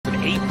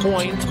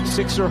8-point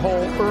Sixer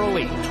hole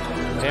early.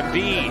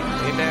 Embiid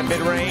in that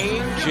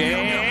mid-range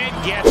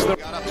and gets the...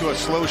 Got up to a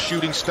slow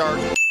shooting start.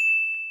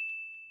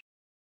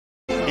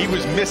 He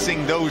was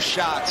missing those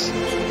shots.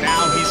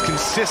 Now he's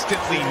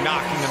consistently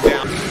knocking them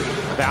down.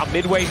 About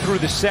midway through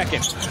the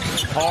second.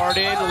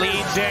 Harden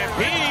leads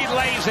Embiid,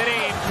 lays it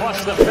in,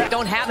 plus the...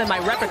 Don't have in my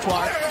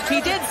repertoire.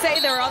 He did say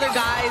there are other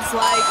guys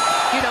like,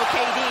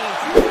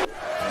 KD.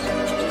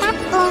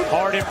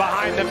 Harden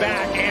behind the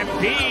back,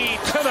 Embiid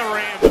to the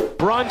rim.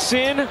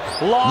 Brunson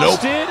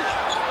lost it.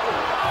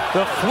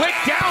 The flick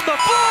down the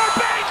floor,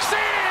 banks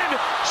in!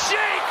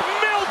 Shake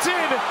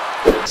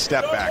Milton!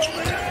 Step back.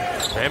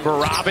 Remember,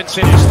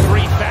 Robinson is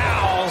 3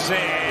 fouls,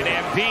 and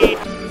Embiid.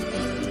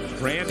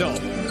 Randall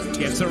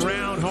gets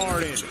around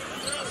Harden.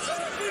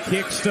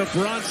 Kicks to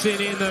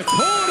Brunson in the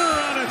corner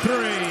on a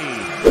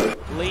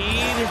 3.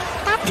 Lead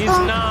is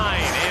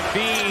 9.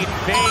 Embiid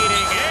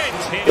fading and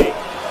hitting.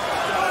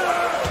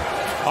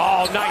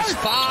 Oh, nice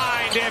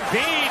find.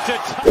 Embiid to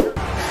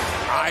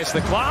eyes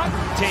the clock,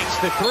 takes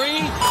the 3,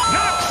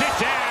 knocks it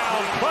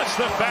down, plus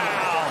the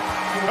foul.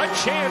 A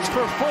chance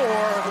for 4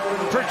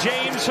 for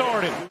James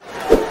Harden.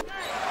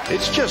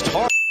 It's just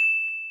hard.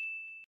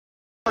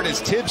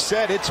 As Tibbs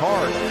said, it's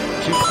hard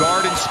to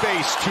guard in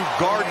space, to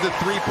guard the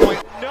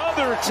 3-point.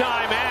 Another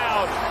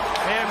timeout.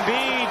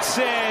 Embiid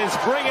says,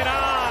 bring it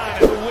on.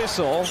 The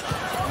whistle.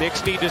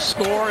 Knicks need to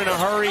score in a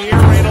hurry here.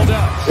 Randall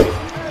does.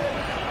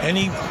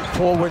 Any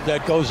forward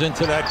that goes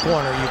into that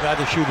corner, you got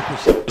to shoot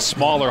it.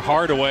 Smaller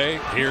Hardaway.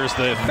 Here's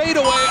the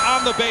fadeaway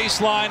on the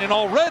baseline, and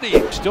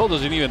already still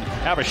doesn't even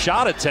have a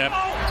shot attempt.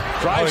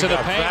 Drives to the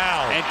paint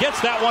and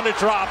gets that one to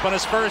drop on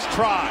his first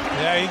try.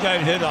 Yeah, he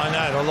got hit on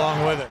that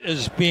along with it.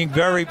 Is being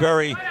very,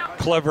 very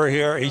clever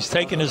here. He's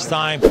taking his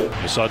time.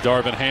 You saw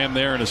Darvin Ham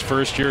there in his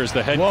first year as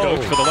the head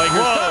coach for the Lakers.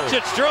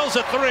 Doncic drills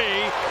a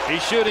 3.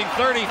 He's shooting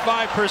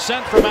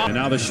 35% from out. And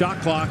now the shot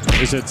clock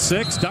is at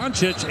 6.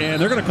 Doncic,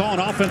 and they're going to call an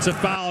offensive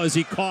foul as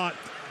he caught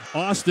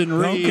Austin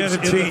Reeves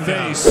in the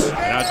face.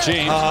 Now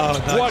James,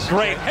 what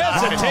great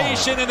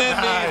hesitation, and then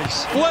the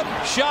flip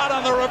shot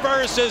on the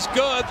reverse is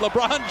good.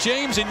 LeBron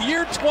James in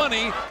year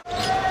 20.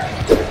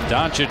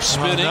 Doncic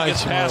spinning,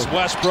 gets past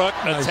Westbrook,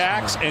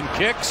 attacks and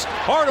kicks.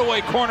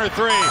 Hardaway corner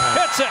 3,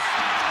 hits it.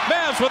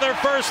 Mavs with their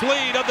first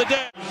lead of the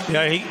day.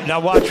 Yeah, now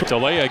watch.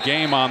 Delay a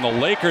game on the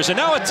Lakers, and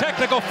now a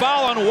technical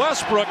foul on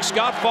Westbrook.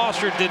 Scott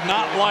Foster did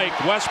not like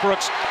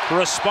Westbrook's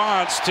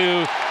response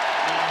to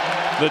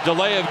the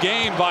delay of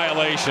game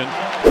violation.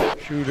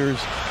 Shooters,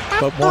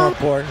 but more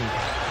important,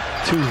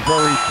 2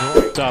 very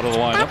bright. Out of the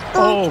lineup.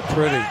 Oh,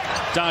 pretty.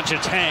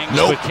 Doncic hangs,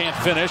 but can't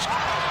finish.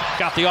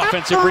 Got the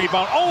offensive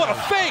rebound. Oh, what a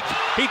fake!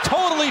 He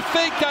totally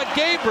faked that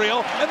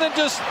Gabriel and then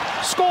just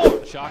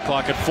scored. Shot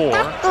clock at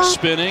 4.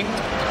 Spinning.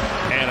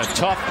 And a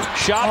tough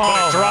shot,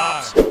 but it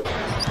drops.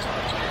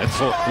 It's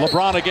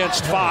LeBron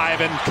against 5,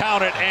 and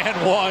count it, and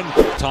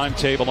 1.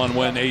 Timetable on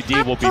when AD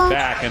will be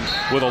back, and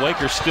will the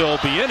Lakers still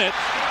be in it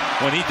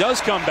when he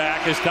does come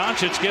back, as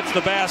Doncic gets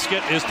the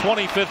basket, his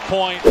 25th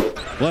point.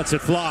 Lets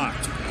it fly.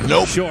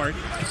 Short.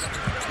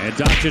 And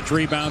Doncic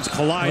rebounds,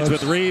 collides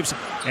with Reeves,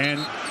 and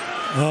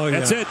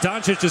that's it.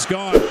 Doncic is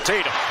gone.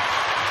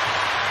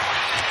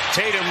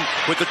 Tatum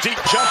with the deep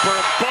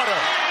jumper,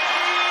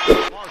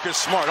 butter. Marcus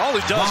Smart, all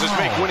he does is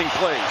make winning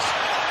plays.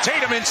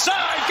 Tatum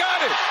inside,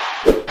 got it.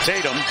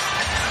 Tatum,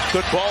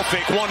 good ball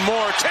fake, one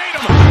more.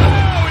 Tatum,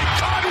 oh, he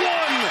caught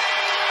one.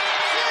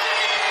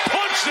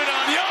 Punched it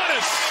on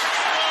Giannis.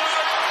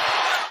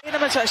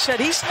 As I said,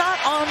 he's not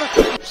on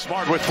the...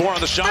 Smart with 4 on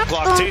the shot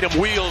clock. Tatum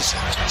wheels,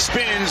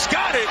 spins,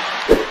 got it.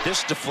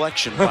 This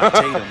deflection by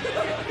Tatum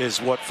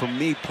is what, for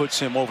me, puts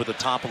him over the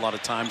top a lot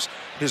of times.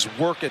 His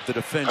work at the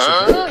defensive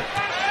end.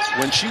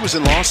 When she was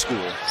in law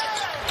school,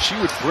 she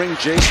would bring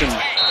Jason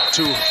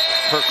to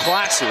her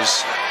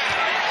classes.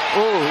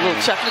 Oh, a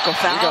little technical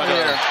foul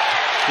here.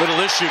 Little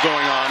issue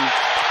going on.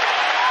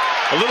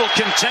 A little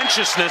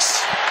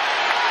contentiousness.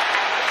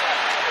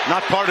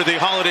 Not part of the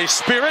holiday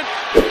spirit.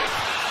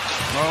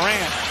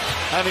 Morant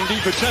having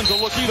DiVincenzo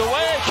look either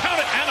way. Count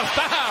it, and a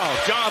foul.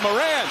 John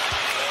Morant.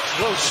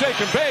 A little shake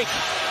and bake.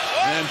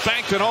 And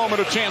banked it home at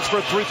a chance for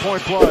a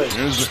 3-point play.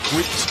 Here's the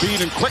quick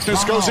speed and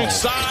quickness. Goes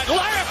inside.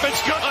 Layup,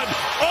 it's good.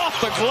 Off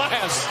the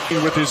glass.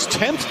 With his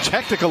 10th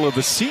technical of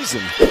the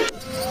season.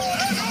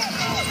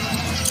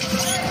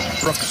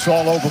 Brooks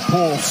all over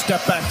Poole.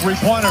 Step back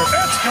 3-pointer.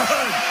 It's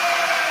good.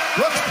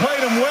 Brooks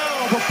played him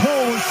well, but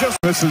Poole was just...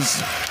 This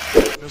is...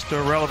 Mr.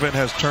 Irrelevant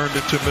has turned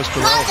into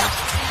Mr. Relevant.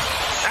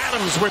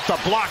 Adams with the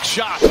block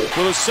shot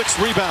with his 6th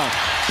rebound.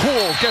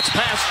 Poole gets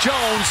past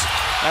Jones.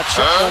 That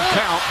shot won't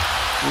count.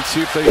 Let's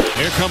see if they...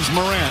 Here comes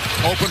Morant.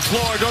 Open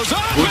floor, goes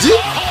up.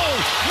 Oh,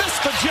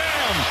 missed the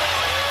jam.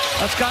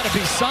 That's got to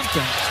be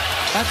something.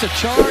 That's a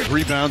charge.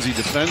 Rebounds, he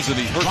defends, and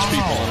he hurts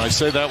people. And I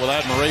say that with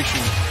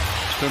admiration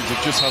in terms of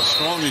just how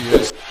strong he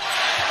is.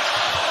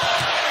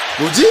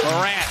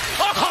 Morant.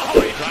 Oh,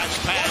 he drives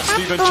past.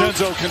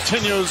 DiVincenzo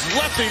continues.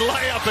 Lefty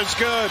layup is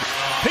good.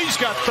 He's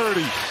got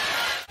 30.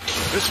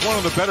 This is one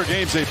of the better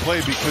games they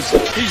played because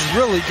he's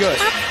really good.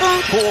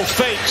 Poole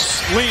fakes,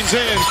 leans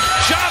in.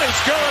 Shot is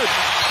good.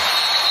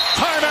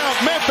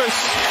 Davis.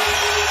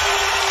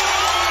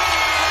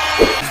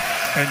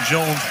 And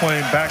Jones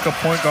playing backup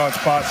point guard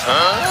spots.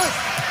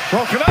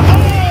 Broken up.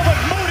 Oh, but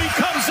Moody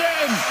comes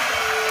in.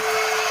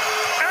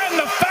 And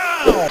the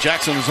foul.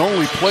 Jackson has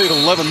only played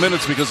 11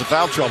 minutes because of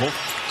foul trouble.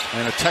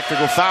 And a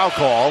technical foul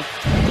call. Is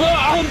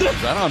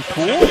that on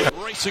Poole?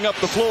 Racing up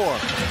the floor.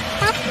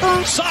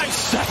 Side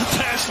step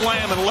pass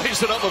slam and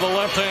lays it up with the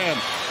left hand.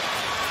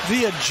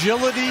 The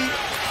agility.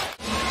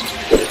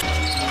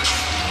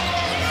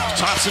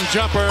 Thompson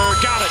jumper,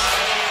 got it.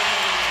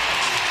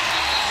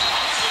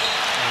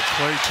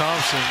 Klay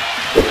Thompson.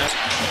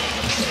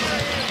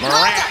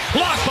 Morant,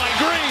 blocked by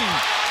Green.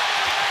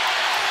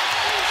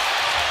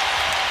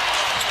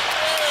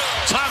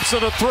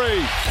 Thompson a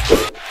three.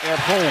 At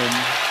home,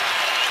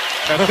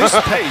 at this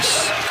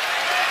pace.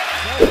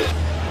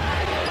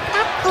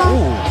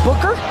 Ooh,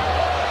 Booker.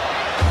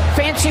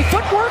 Fancy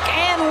footwork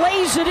and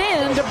lays it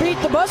in to beat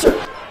the buzzer.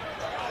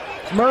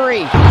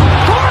 Murray.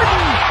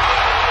 Gordon.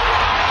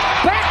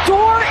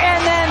 Backdoor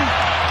and then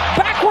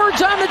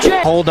backwards on the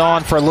jet. Hold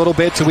on for a little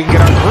bit so we can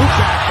get our group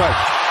back, but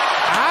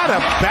out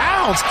of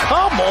bounds.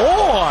 Come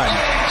on.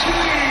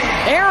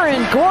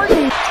 Aaron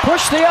Gordon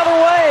pushed the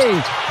other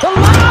way. The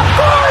lob,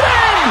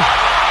 Gordon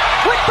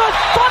with the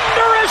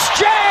thunderous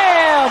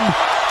jam.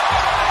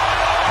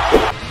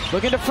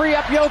 Looking to free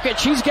up Jokic.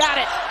 He's got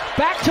it.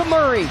 Back to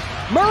Murray.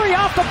 Murray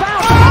off the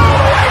bounce. All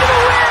the way to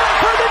the rim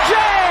for the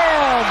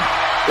jam.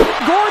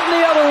 Gordon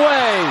the other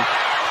way.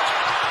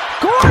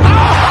 Gordon.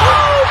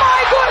 Oh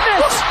my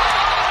goodness.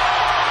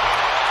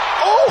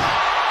 Oh.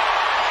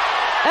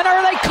 And are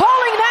they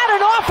calling that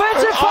an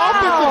offensive foul?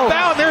 Offensive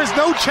foul. There's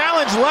no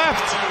challenge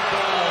left.